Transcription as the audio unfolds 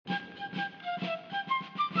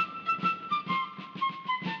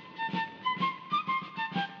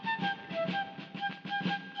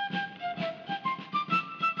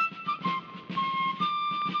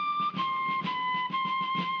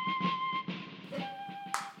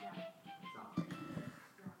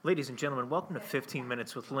Ladies and gentlemen, welcome to 15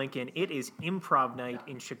 Minutes with Lincoln. It is improv night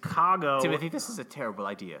in Chicago. Timothy, this is a terrible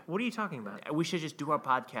idea. What are you talking about? We should just do our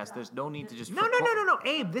podcast. There's no need to just... No.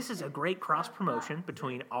 Abe, this is a great cross-promotion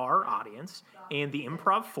between our audience and the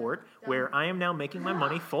Improv Fort, where I am now making my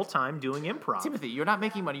money full-time doing improv. Timothy, you're not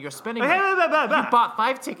making money. You're spending Hey, money. hey. You bought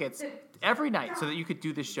 5 tickets every night so that you could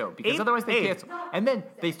do this show. Because otherwise they cancel. And then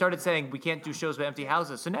they started saying we can't do shows with empty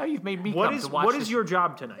houses. So now you've made me come to watch What is your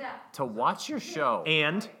job tonight? To watch your show.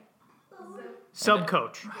 And...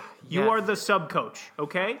 sub-coach. You are the sub-coach,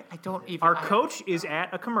 okay? I don't even... Our coach is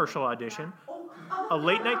at a commercial audition, a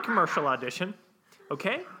late-night commercial audition,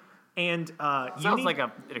 okay? And Sounds like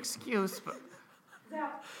an excuse, but...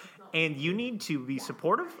 And you need to be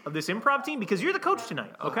supportive of this improv team because you're the coach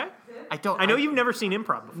tonight, okay? I know you've never seen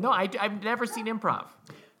improv before. No, I've never seen improv.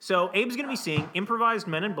 So Abe's going to be seeing Improvised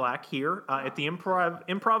Men in Black here at the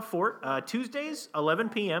Improv Fort Tuesdays, 11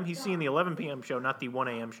 p.m. He's seeing the 11 p.m. show, not the 1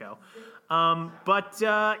 a.m. show.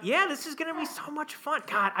 This is going to be so much fun.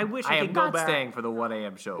 God, I wish I could go back. I am not staying for the 1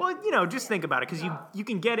 a.m. show. Well, just think about it because you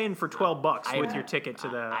can get in for $12 with your ticket to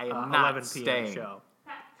the 11 p.m. show.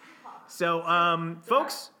 So,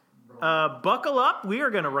 folks... buckle up. We are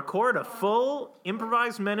going to record a full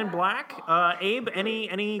Improvised Men in Black. Abe,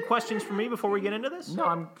 any questions for me before we get into this?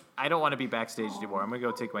 No, I don't want to be backstage anymore. I'm going to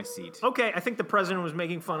go take my seat. Okay, I think the president was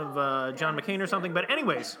making fun of John McCain or something. But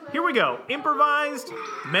anyways, here we go. Improvised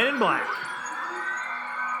Men in Black.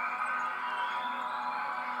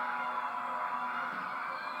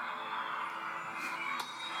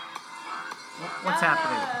 What's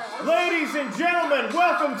happening? Ladies and gentlemen,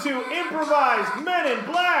 welcome to Improvised Men in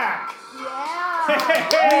Black. Yeah.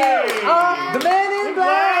 Hey! The Men in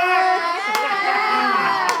Black.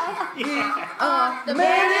 Yeah. The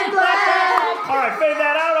Men in Black. All right, fade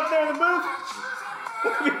that out up there in the booth.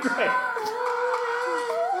 That'd be great.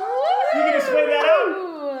 You can just fade that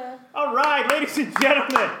out. All right, ladies and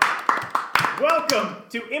gentlemen, welcome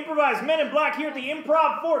to Improvised Men in Black here at the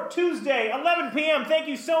Improv Fort Tuesday, 11 p.m. Thank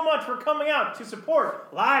you so much for coming out to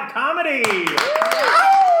support live comedy.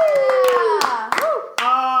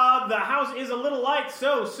 The house is a little light,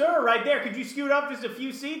 so, sir, right there, could you scoot up just a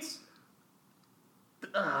few seats?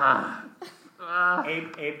 Abe,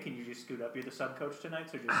 can you just scoot up? You're the sub-coach tonight,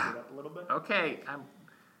 so just scoot up a little bit. Okay,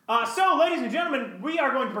 So, ladies and gentlemen, we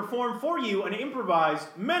are going to perform for you an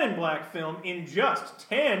improvised Men in Black film in just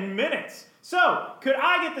 10 minutes. So, could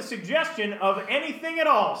I get the suggestion of anything at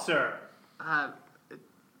all, sir?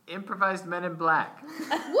 Improvised Men in Black.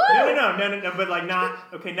 No, but like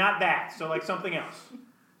not that. So, like something else.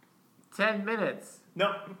 10 minutes.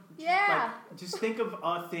 No. Yeah. Just think of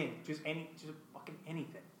a thing. Just fucking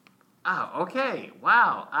anything. Oh, okay.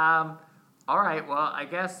 Wow. All right. Well, I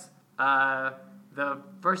guess the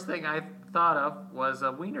first thing I thought of was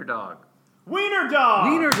a wiener dog. Wiener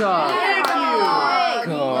dog. Wiener dog. Thank you.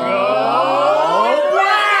 Go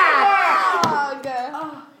Black.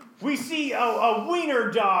 dog. We see a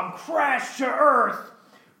wiener dog crash to earth.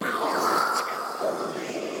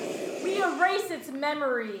 We erase its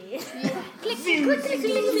memory. We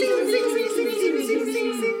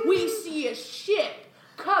see a ship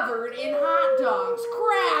covered in hot dogs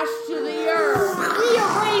crash to the earth. We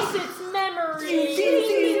erase its memory.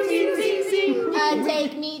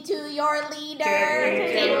 Take me to your leader. Take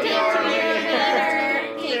me to your leader.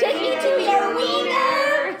 Take me to your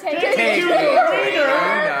wiener. Take me to your wiener.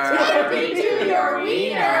 Take me to your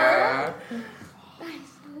wiener.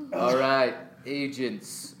 All right,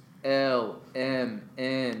 agents L, M,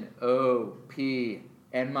 N, O, P,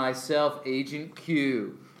 and myself, Agent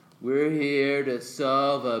Q. We're here to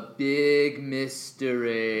solve a big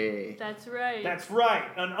mystery. That's right. That's right.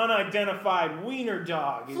 An unidentified wiener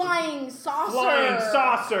dog. Flying saucer. Flying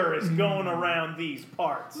saucer is going around these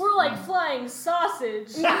parts. More like flying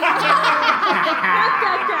sausage. Hey,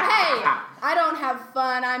 I don't have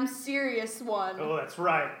fun. I'm serious one. Oh, that's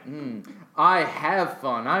right. I have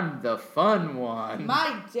fun. I'm the fun one.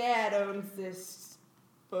 My dad owns this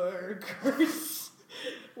burgers.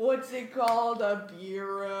 What's it called? A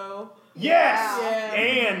bureau? Yes! Yeah.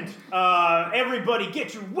 And everybody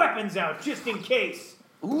get your weapons out just in case.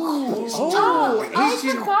 I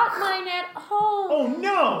forgot mine at home. Oh,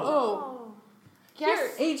 no! Oh.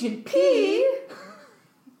 Yes. Agent P.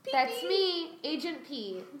 That's me, Agent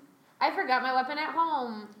P. I forgot my weapon at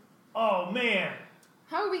home. Oh, man.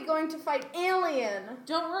 How are we going to fight Alien?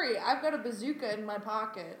 Don't worry, I've got a bazooka in my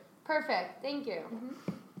pocket. Perfect, thank you.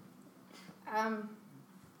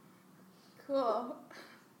 Cool.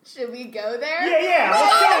 Should we go there? Yeah,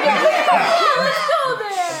 let's go there. Yeah. Let's go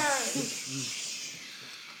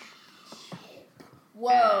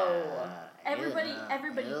there. Whoa. Everybody.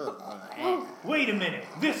 Wait a minute.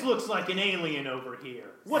 This looks like an alien over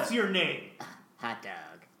here. What's your name? Hot dog.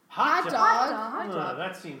 Hot dog. Hot dog.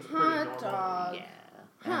 That seems pretty Hot normal. dog.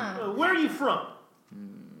 Yeah. Where are you from?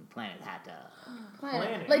 Planet Hot Dog.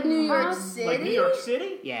 Planet. Like New York City? Like New York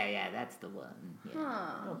City? Yeah, that's the one. Yeah.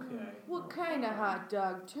 Huh. Okay. What kind of hot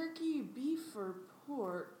dog? Turkey, beef, or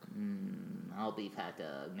pork? All beef hot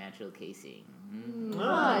dog, natural casing.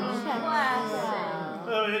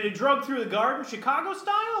 Drug through the garden, Chicago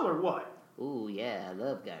style, or what? Ooh, yeah, I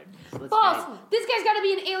love gardens. Let's Boss, try it. this guy's got to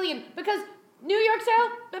be an alien because New York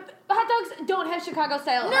style hot dogs don't have Chicago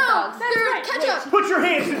style No, hot dogs. they're ketchup. Put your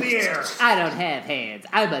hands in the air. I don't have hands.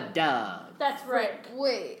 I'm a dog. That's right.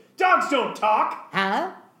 Wait. Dogs don't talk.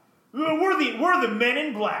 Huh? We're the men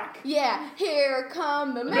in black. Yeah, here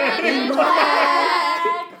come the Men men in in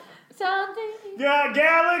black. Something.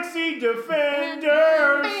 Galaxy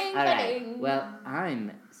Defenders. Bang, All right. bang. Well,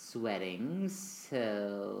 I'm sweating,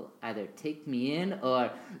 so either take me in or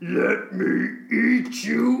let me eat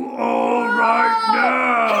you all right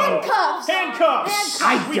now. Handcuffs.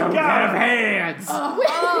 I We don't got have him. hands.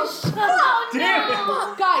 Damn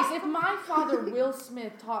it. Guys, if my father Will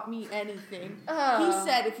Smith taught me anything, he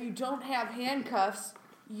said if you don't have handcuffs,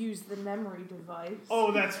 use the memory device.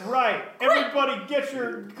 Oh, that's right. Everybody get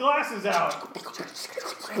your glasses out.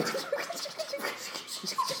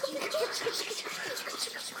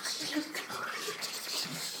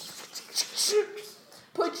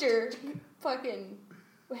 Put your fucking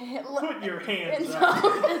Put your hands up.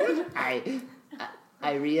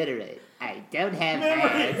 I reiterate, I don't have Memory.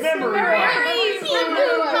 hands.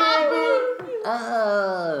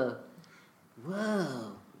 Oh.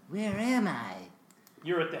 Whoa. Where am I?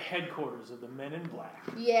 You're at the headquarters of the Men in Black.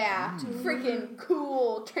 Yeah, freaking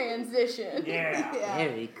cool transition. Yeah.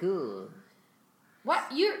 Very cool. What?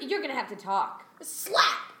 You're gonna have to talk. Slap.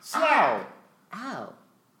 Slap. Ow.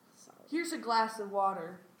 Here's a glass of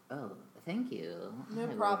water. Oh, thank you. No I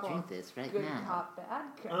will problem. drink this right Good now. cop, bad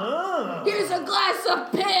cop. Oh. Here's a glass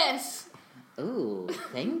of piss. Ooh,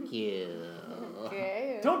 thank you.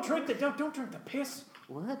 Okay. Don't drink the piss.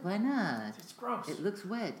 What? Why not? It's gross. It looks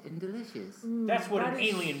wet and delicious. That's what That an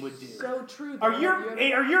is alien would do. So true. Are though.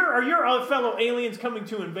 your fellow aliens coming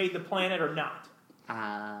to invade the planet or not?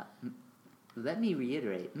 Let me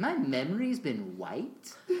reiterate. My memory's been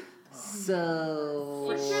wiped. So...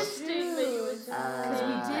 Interesting that you would say. Because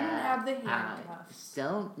we didn't have the handcuffs.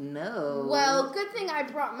 Don't know. Well, good thing I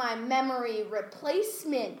brought my memory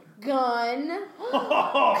replacement gun.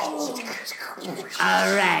 All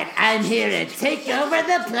right, I'm here to take over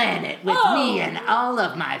the planet with me and all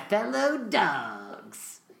of my fellow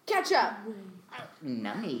dogs. Catch up.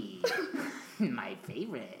 Nice. My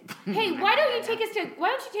favorite. Hey, why don't you take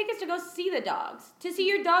us to go see the dogs? To see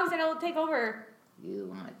your dogs that'll take over. You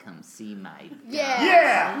want to come see my dog?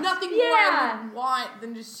 Yeah. Nothing more I would want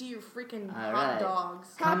than to see your freaking All hot right.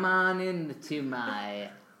 dogs. Come on into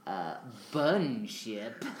my bun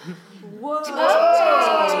ship. Whoa.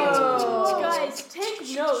 Guys, take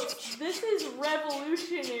notes. This is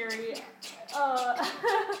revolutionary.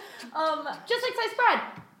 Just like sliced bread.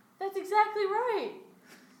 That's exactly right.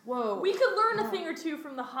 Whoa. We could learn a thing or two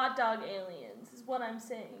from the hot dog aliens, is what I'm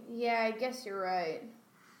saying. Yeah, I guess you're right.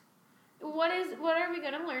 What are we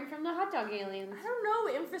gonna learn from the hot dog aliens? I don't know,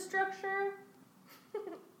 infrastructure?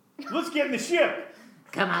 Let's get in the ship.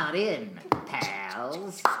 Come on in,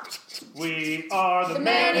 pals. We are the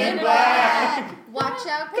Men Men in in Black. Watch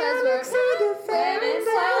out, cause we're defenders.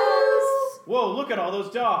 Whoa, look at all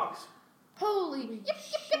those dogs. Holy.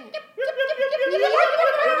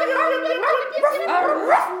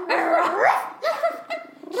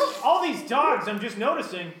 All these dogs, I'm just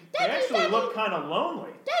noticing, they actually look kind of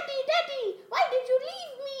lonely. Daddy, why did you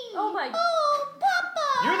leave me? Oh my... Oh,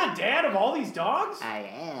 Papa. You're the dad of all these dogs? I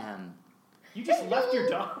am. You just left your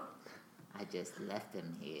dog? I just left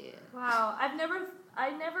him here. Wow, I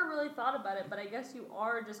never really thought about it, but I guess you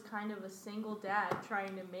are just kind of a single dad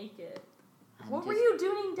trying to make it. What were you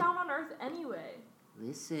doing down on Earth anyway?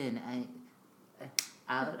 Listen,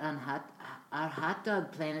 out on our hot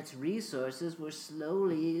dog planet's resources were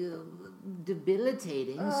slowly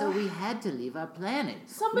debilitating, so we had to leave our planet.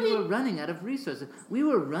 We were running out of resources. We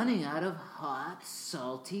were running out of hot,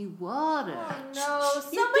 salty water. No,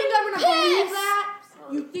 You think I'm gonna believe that?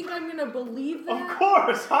 You think I'm gonna believe that? Of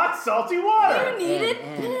course, hot, salty water.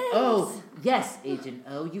 Oh, yes, Agent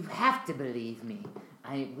O, you have to believe me.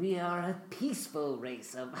 We are a peaceful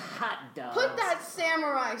race of hot dogs. Put that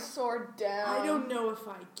samurai sword down. I don't know if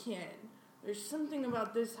I can. There's something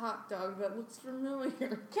about this hot dog that looks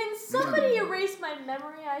familiar. Can somebody erase my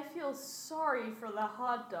memory? I feel sorry for the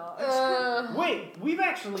hot dogs. Wait, we've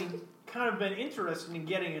actually kind of been interested in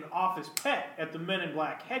getting an office pet at the Men in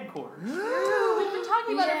Black headquarters. We've been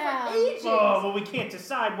talking about it for ages. Oh, but we can't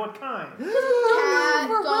decide what kind.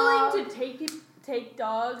 We're willing to take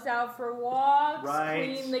dogs out for walks,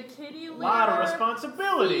 Right. clean the kitty litter, A lot of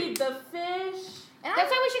responsibility. feed the fish.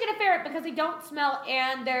 That's why we should get a ferret, because they don't smell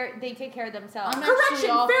and they take care of themselves.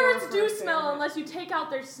 Correction, ferrets do smell unless you take out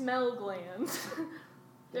their smell glands.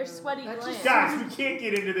 Their sweaty glands. Guys, we can't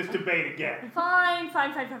get into this debate again. Fine.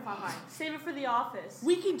 Save it for the office.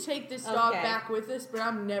 We can take this dog back with us, but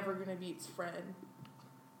I'm never gonna be its friend.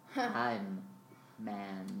 I'm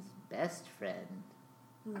man's best friend.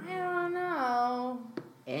 I don't know.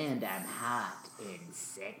 And I'm hot and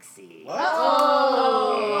sexy. What?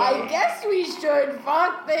 Oh, I guess we should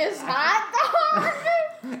fuck this hot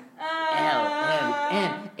dog.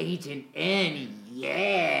 L-M-N, Agent N,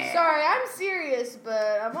 yeah. Sorry, I'm serious,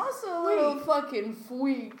 but I'm also a little fucking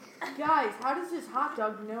freak. Guys, how does this hot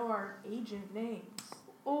dog know our agent names?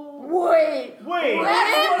 Wait. That's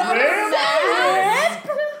what I'm saying.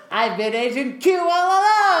 I've been Agent Q all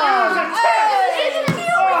along.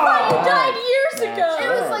 You died years ago. It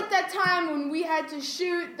was like that time when we had to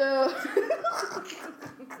shoot the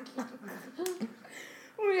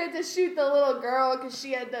little girl because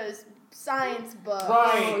she had those science bugs.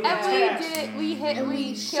 Right. And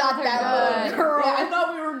we shot that little girl. Yeah, I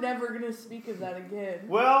thought we were never gonna speak of that again.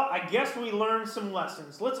 Well, I guess we learned some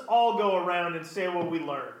lessons. Let's all go around and say what we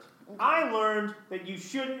learned. I learned that you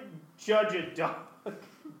shouldn't judge a dog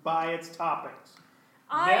by its toppings.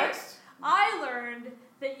 Next. I learned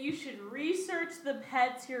that you should research the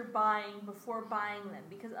pets you're buying before buying them,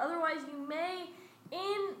 because otherwise you may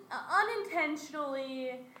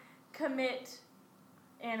unintentionally commit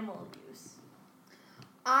animal abuse.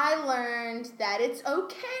 I learned that it's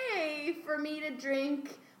okay for me to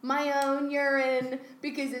drink my own urine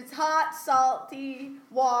because it's hot, salty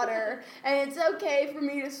water, and it's okay for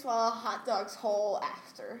me to swallow hot dogs whole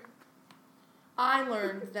after. I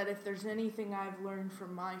learned that if there's anything I've learned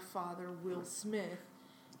from my father, Will Smith,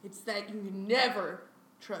 it's that you can never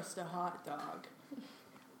trust a hot dog.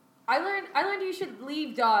 I learned you should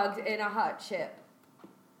leave dogs in a hot chip.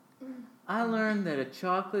 I learned that a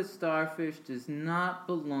chocolate starfish does not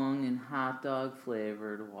belong in hot dog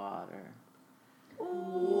flavored water.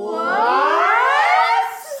 What?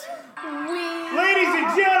 Ladies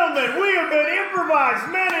and gentlemen, we have been Improvised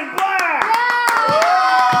Men in Black!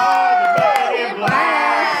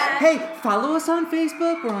 Hey, follow us on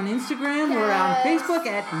Facebook. We're on Instagram. Yes. We're on Facebook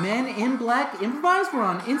at Men in Black Improvise. We're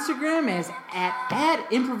on Instagram as at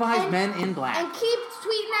Improvised Men in Black. And keep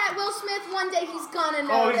tweeting at Will Smith. One day he's gonna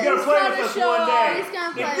know. Oh, he's gonna play with us one day. He's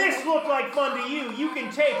gonna play. If this looked like fun to you, you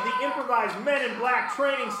can take the Improvised Men in Black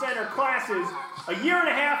Training Center classes a year and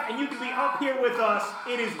a half, and you can be up here with us.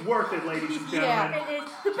 It is worth it, ladies and gentlemen. Yeah, it is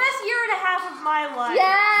the best year and a half of my life.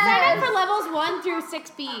 Yes. Sign up for levels 1 through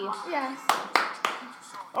 6B. Yes.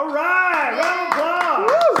 All right, round of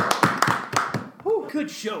applause. Woo, good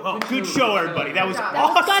show. Oh, good show, everybody. That was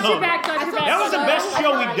awesome. Got your back. That was the best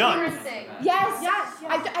show we've done. Yes.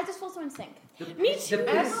 I just felt so in sync. Me too.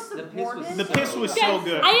 The piss was so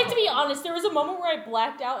good. I have to be honest. There was a moment where I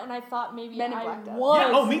blacked out, and I thought maybe I was.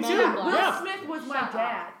 Yeah. Oh, me too. Will Smith was my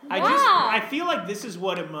dad. I feel like this is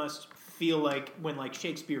what it must feel like when like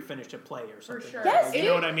Shakespeare finished a play or something. For sure. Yes, you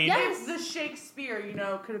know what I mean? Yes. The Shakespeare,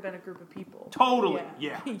 could have been a group of people. Totally.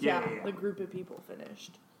 Yeah. Yeah. The group of people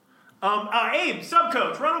finished. Abe,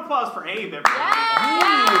 subcoach. Round of applause for Abe, everybody.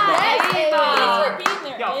 Thanks for being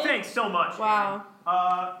there. Yo, Abe. thanks so much. Wow.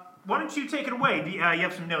 Why don't you take it away? You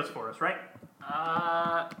have some notes for us, right?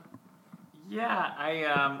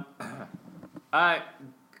 Yeah,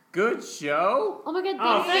 good show. Oh my god,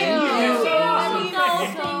 Oh, thank thank you. you.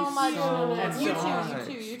 so much. That's You so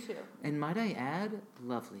too. You too. And might I add,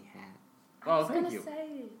 lovely hat. Oh, thank you.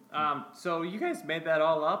 So you guys made that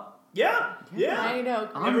all up? Yeah. I know.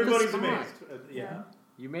 Everybody's amazed. Yeah.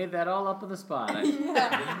 You made that all up on the spot.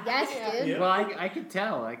 Yes, dude. Yeah. Well, I could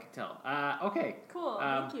tell. Okay. Cool.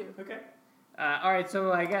 Thank you. Okay. All right,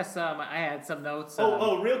 so I guess I had some notes.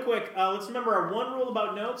 Real quick. Let's remember our one rule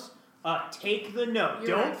about notes. Take the note.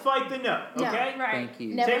 You're Don't right. fight the note. Okay. Right. Thank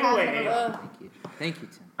you. Never Take it away, happened. Abe. Thank you. Thank you,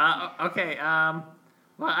 Tim. Okay.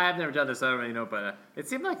 Well, I've never done this. I don't really know, but it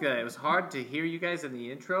seemed like it was hard to hear you guys in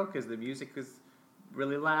the intro because the music was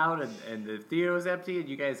really loud and the theater was empty, and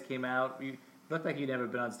you guys came out. You looked like you'd never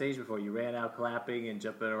been on stage before. You ran out clapping and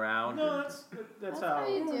jumping around. No, that's how.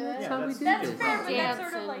 you do it. Yeah, That's how we do That's this. fair, but that's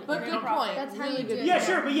sort of like. But good point. That's how Really you good do it. Yeah,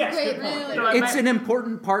 sure, but yes, Great, good point. really. No, It's an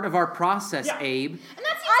important part of our process, Yeah. Abe. And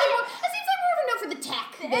that seems like more of a note for the tech.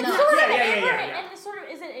 And than us. sort of Yeah. and sort of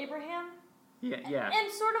is it Abraham? Yeah.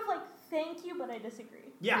 And sort of like thank you, but I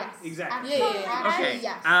disagree. Yeah, Yes. exactly. Yeah. Okay.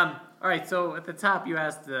 Yes. All right. So at the top, you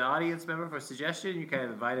asked the audience member for a suggestion. You kind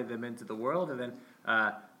of invited them into the world, and then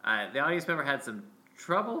the audience member had some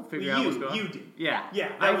trouble figuring out what's going on. You did. Yeah.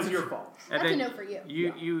 Yeah, that was your fault. And That's a then no for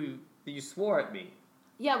you. you swore at me.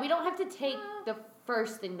 Yeah, we don't have to take the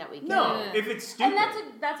first thing that we get. No, if it's stupid.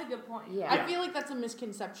 And that's a good point. Yeah. I feel like that's a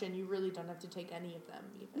misconception. You really don't have to take any of them.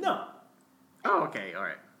 Even. No. Oh, okay. All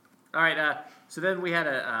right. So then we had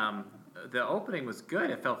the opening was good.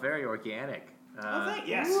 It felt very organic.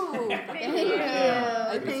 Yes. Ooh, Thank you.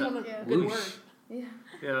 I Thank think you. good word. Whoosh. Yeah.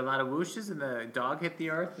 There were a lot of whooshes, and the dog hit the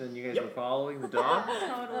earth, and you guys were following the dog.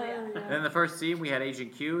 Totally. And then the first scene, we had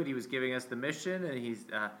Agent Q, and he was giving us the mission, and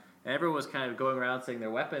and everyone was kind of going around saying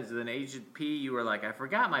their weapons. And then Agent P, you were like, I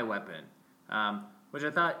forgot my weapon, which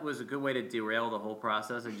I thought was a good way to derail the whole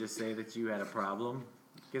process and just say that you had a problem.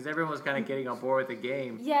 Because everyone was kind of getting on board with the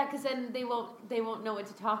game. Yeah, because then they won't know what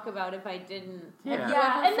to talk about if I didn't. Yeah.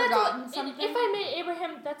 Yeah, and forgotten that's something? if I may,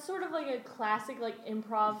 Abraham, that's sort of like a classic like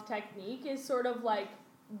improv technique is sort of like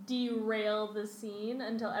derail the scene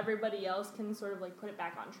until everybody else can sort of like put it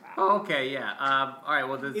back on track. Oh, okay, yeah. All right,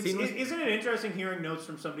 well, the scene was... Isn't it interesting hearing notes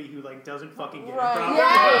from somebody who like doesn't fucking get Right. improv?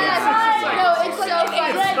 Yeah, It's no, it's so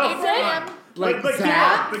funny. so fun. Like but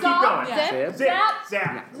zap. keep going. Yeah.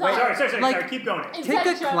 Zap. Wait, Sorry. Keep going. Take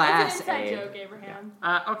a class, It's an inside Abe. joke, Abraham.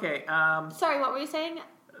 Okay, Sorry, what were you saying?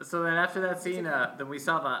 so then after that scene, then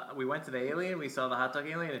we went to the alien, we saw the hot dog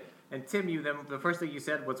alien, and Tim, the first thing you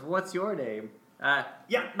said was, "What's your name?"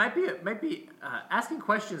 Might be asking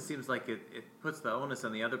questions seems like it puts the onus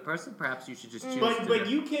on the other person. Perhaps you should just choose. But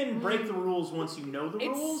you can break the rules once you know the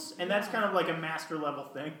rules, and that's kind of like a master level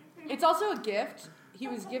thing. It's also a gift. He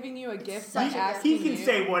was giving you a gift by Such a gift. asking He can you.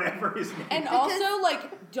 say whatever his name. And is. also,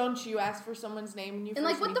 like, don't you ask for someone's name when you And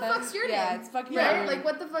first like, what meet the them? fuck's your name? Yeah, it's fucking Right? weird. Like,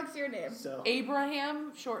 what the fuck's your name? So.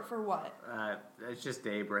 Abraham, short for what? It's just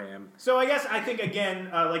Abraham. So I think again,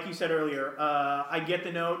 like you said earlier, I get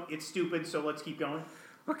the note. It's stupid, so let's keep going.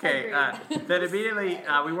 Okay, then immediately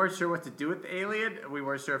we weren't sure what to do with the alien. We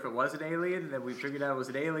weren't sure if it was an alien, and then we figured out it was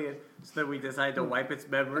an alien, so then we decided to wipe its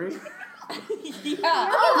memory. Yeah.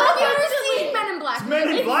 Oh, have you ever seen Men in Black? It's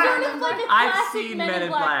Men in Black. Sort of like a I've classic seen Men in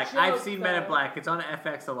Black. joke, I've seen Men in though. Black. It's on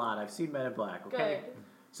FX a lot. I've seen Men in Black. Okay. Good.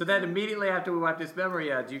 So then immediately after we wiped its memory,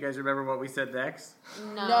 do you guys remember what we said next?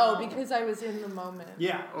 No, because I was in the moment.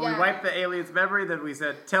 Yeah. When we wiped the alien's memory, then we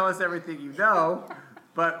said, "Tell us everything you know,"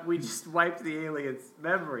 but we just wiped the alien's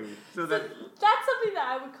memory. So that That's something that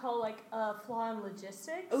I would call like a flaw in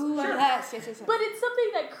logistics. Ooh, But- yes. But it's something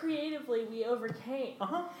that creatively we overcame.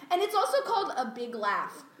 Uh-huh. And it's also called a big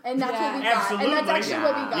laugh. And that's Yeah. what we got. Absolutely. And that's actually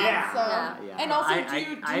what we got. Yeah. So. yeah. And also, I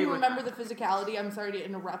do you would- remember the physicality? I'm sorry to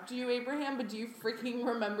interrupt you, Abraham, but do you freaking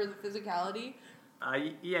remember the physicality?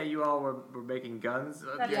 Yeah, you all were making guns.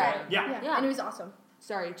 That's Yeah. right. Yeah. Yeah. And it was awesome.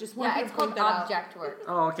 Sorry, just Yeah, wanted it's to called point that out. object work.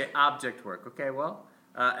 Oh, okay, object work. Okay, well,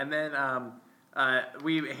 and then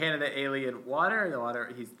we handed the alien water. And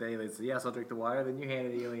the alien said, "Yes, I'll drink the water." Then you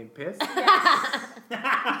handed the alien piss.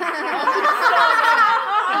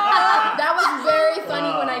 That was very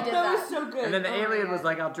funny when I did That that. was so good. And then the Oh my alien God. was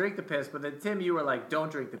like, "I'll drink the piss," but then Tim, you were like,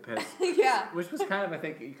 "Don't drink the piss," Yeah. which was kind of, I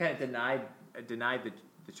think, you kind of denied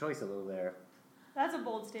the choice a little there. That's a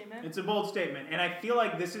bold statement. It's a bold statement, and I feel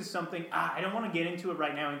like this is something I don't want to get into it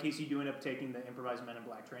right now in case you do end up taking the improvised Men in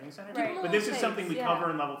Black training center. Right. But this is Thanks, something we yeah. cover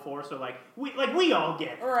in level 4, so we all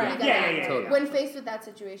get it. Right. Yeah. Totally. When faced with that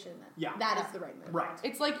situation, then Yeah. that is the right move. Right.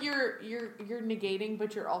 It's like you're negating,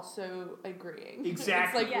 but you're also agreeing.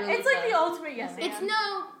 Exactly. It's like Yeah, really it's like fun. the ultimate yes It's and.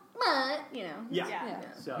 no, but, you know. Yeah. Yeah.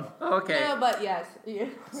 So. Okay. No, but yes. Yeah.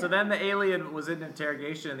 So then the alien was in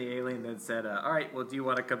interrogation, and the alien then said, "All right, well, do you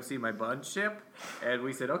want to come see my bun ship?" And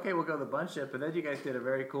we said, "Okay, we'll go to the bun ship." And then you guys did a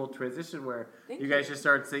very cool transition where Thank you you. guys just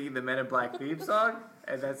started singing the Men in Black theme song,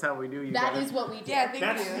 and that's how we knew you That guys. is what we do. Yeah, thank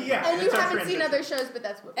That's you. yeah. And you that's our haven't seen transition. other shows, but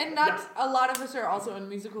that's what we And do. not a lot of us are also in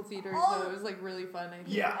musical theater, so it was like really fun. I think.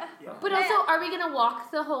 Yeah. But also, are we gonna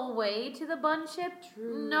walk the whole way to the bun ship?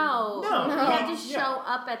 True. No. No. We have to Yeah. show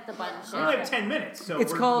up at the bun We only ship. have 10 minutes, so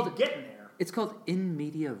It's we're called- getting there. It's called in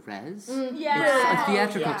media res. Yeah. It's a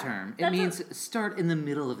theatrical yeah. term. It That's means start in the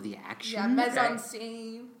middle of the action. Yeah, mise en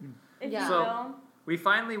scene. If Yeah. you So- will. We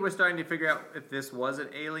finally were starting to figure out if this was an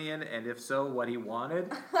alien, and if so, what he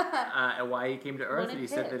wanted, and why he came to Earth. Wanted And he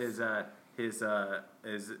said that piss.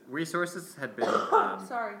 his resources had been.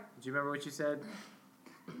 Sorry. Do you remember what you said?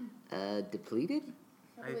 Depleted?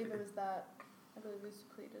 I believe it was that. I believe it was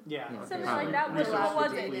depleted. Yeah. Something like that. Which one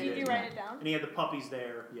was it? Did you write it down? And he had the puppies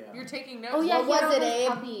there. Yeah. You're taking notes. Oh yeah, What was was it, it, Abe?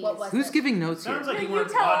 puppies? What was Who's it? giving notes here? Sounds like No, you you weren't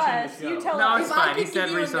tell watching us. the show. You tell No, us. it's If fine. I He could said give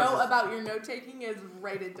you a resources. note about your note taking, is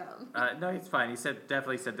write it down. No, it's fine. He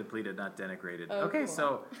definitely said depleted, not denigrated. Oh, okay, cool.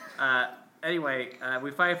 so anyway,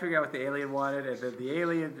 we finally figured out what the alien wanted, and then the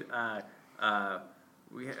alien,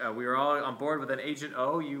 we were all on board with an Agent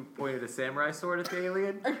O. You pointed a samurai sword at the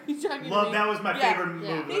alien. Are you talking to Love, me? that was my Yeah. favorite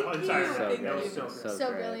Yeah. movie. Thank I'm sorry. you. Thank That was you. so good. So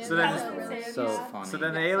great. brilliant. So then- so brilliant. So Yeah. funny. So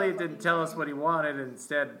then the alien didn't tell us what he wanted.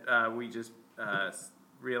 Instead, we just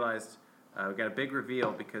realized we got a big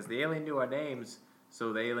reveal because the alien knew our names.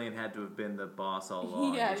 So the alien had to have been the boss all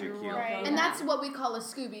along. Yeah, Agent you're Q. welcome. And that's what we call a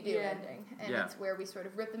Scooby-Doo Yeah. ending. And Yeah. it's where we sort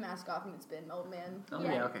of rip the mask off and it's been old man. Oh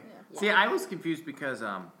Yeah. yeah, okay. Yeah. See, I was confused because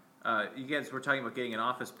you guys were talking about getting an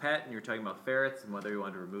office pet, and you were talking about ferrets and whether you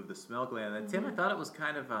wanted to remove the smell gland. And Tim, I thought it was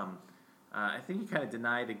kind of, I think you kind of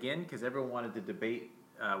denied again because everyone wanted to debate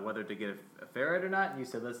whether to get a ferret or not, and you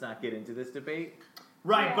said let's not get into this debate.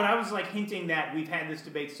 Right, Yeah. but I was like hinting that we've had this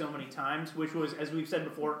debate so many times, which was, as we've said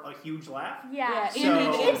before, a huge laugh. Yeah. So- It's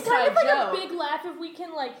kind of like Inside a big laugh if we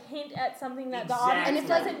can like hint at something that the Exactly. audience And if,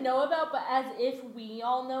 like- doesn't know about, but as if we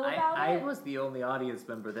all know about I it. was the only audience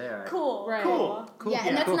member there. Cool. Right. Cool. Cool. Yeah, and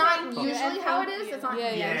Yeah. that's Cool. not Cool. usually And how it thank is. you. That's not Yeah,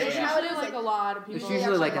 Yeah, usually It's how it usually is. like a lot of people. There's Yeah,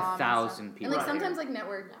 usually like actually 1,000 And people. like Right. sometimes like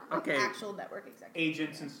network, Okay. actual network executives.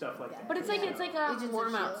 Agents and stuff like Yeah. that. But it's like a Agents of warm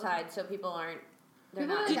S.H.I.E.L.D. outside, so people aren't. They're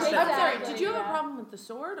People not. like I'm that. sorry. Exactly, Did you have a yeah. problem with the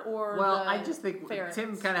sword or Well, the I just think ferrets?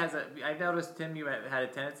 Tim kind of has a. I noticed Tim, you had a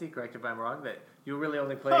tendency. Correct if I'm wrong. That you really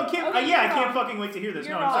only play. Oh, Kim, Okay, yeah, I you're can't wrong. fucking wait to hear this.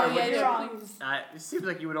 You're No, I'm sorry. wrong. what yeah, did you yeah, say? please. It seems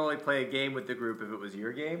like you would only play a game with the group if it was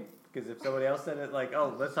your game. Because if somebody else said it, like,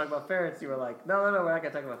 oh, let's talk about ferrets, you were like, no, we're not gonna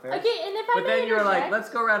talk about ferrets. Okay, and if I But may then you were like, interject- let's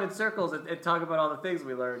go around in circles and talk about all the things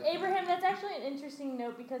we learned. Abraham, that's actually an interesting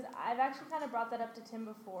note because I've actually kind of brought that up to Tim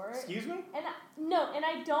before. Excuse me? And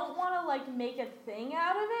I don't want to like make a thing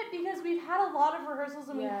out of it because we've had a lot of rehearsals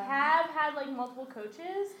and we Yeah. have had like multiple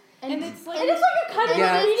coaches. And it's like It is like a kind of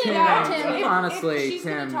Yeah, reading Tim, out. Tim. Honestly, if she's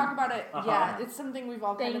Tim. gonna talk about it. Uh-huh. Yeah, it's something we've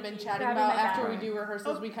all kind Thank of been you for chatting having about my after back. we do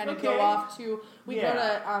rehearsals. We kind of Okay. go off to we Yeah.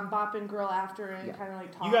 go to Bop and Grill after and kind of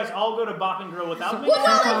like talk. You guys all go to Bop and Grill without me? Well,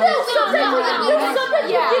 no,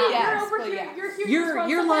 Sometimes Yeah, you're yes, over but here. yeah. You're here. You're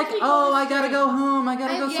sometimes like, we go oh, to I gotta strings. go home. I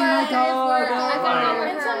gotta go see my dog.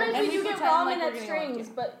 And sometimes And we we do get pretend like ramen we're at getting strings,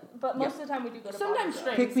 but most of the time we do go to Sometimes Bop and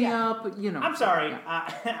Grill. strings. Pick me yeah. up, you know. I'm sorry.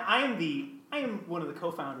 I am one of the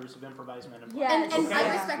co-founders of Improvised Men in Black. Yes. And I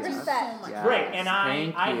Okay. respect you so Respect. much. Yeah. Great, and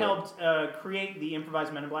Thank I you. helped create the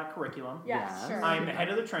Improvised Men in Black curriculum. Yes. Sure. I'm the head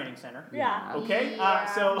of the training center. Yeah. Okay, Yeah.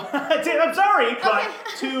 so I'm sorry, but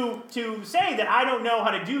Okay. to say that I don't know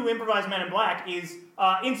how to do Improvised Men in Black is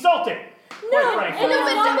insulting. No, quite frankly. and No, it's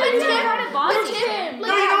but not Tim- that Tim- but but Tim. No,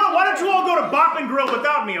 you know what? Why don't you all go to Bop and Grill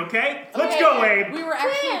without me, okay? Let's Okay, go, Abe. We were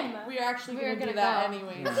Tim! actually We were gonna do gonna that go.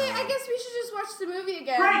 anyway. Yeah. Okay, I guess we should just watch the movie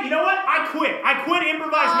again. Great, you know what? I quit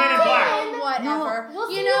Improvised Men in Black. Fine, whatever. We'll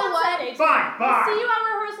see you you know on what? Sunday. Tim. Fine, We'll bye. see you at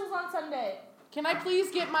rehearsals on Sunday Can I please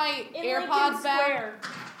get my in AirPods Lincoln back?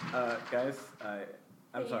 Square. Guys,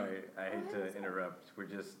 I'm Hey. sorry. I hate to interrupt. We're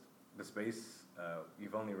just the space.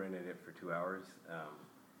 You've only rented it for 2 hours,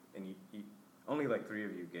 and you only like 3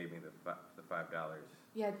 of you gave me the $5.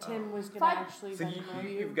 Yeah, Tim was gonna Fine. actually So Venmo you.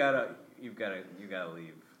 you've got to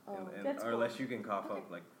leave, Oh, that's or cool. unless you can cough up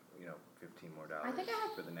like $15 more I think I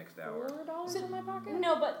have for the next hour. $4 in my pocket.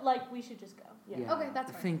 No, but like we should just go. Yeah. Okay,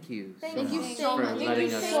 that's fine. Thank you. Thank you much so for much. letting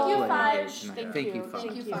Thank us you so play much. here tonight. Thank Thank you. you, Father.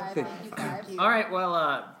 Thank you, Five. Thank you, Five. All right, well,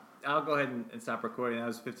 I'll go ahead and stop recording. That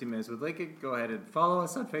was 15 minutes with Lincoln. Go ahead and follow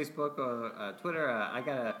us on Facebook or Twitter. I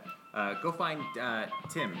gotta go find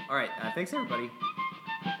Tim. All right, thanks everybody.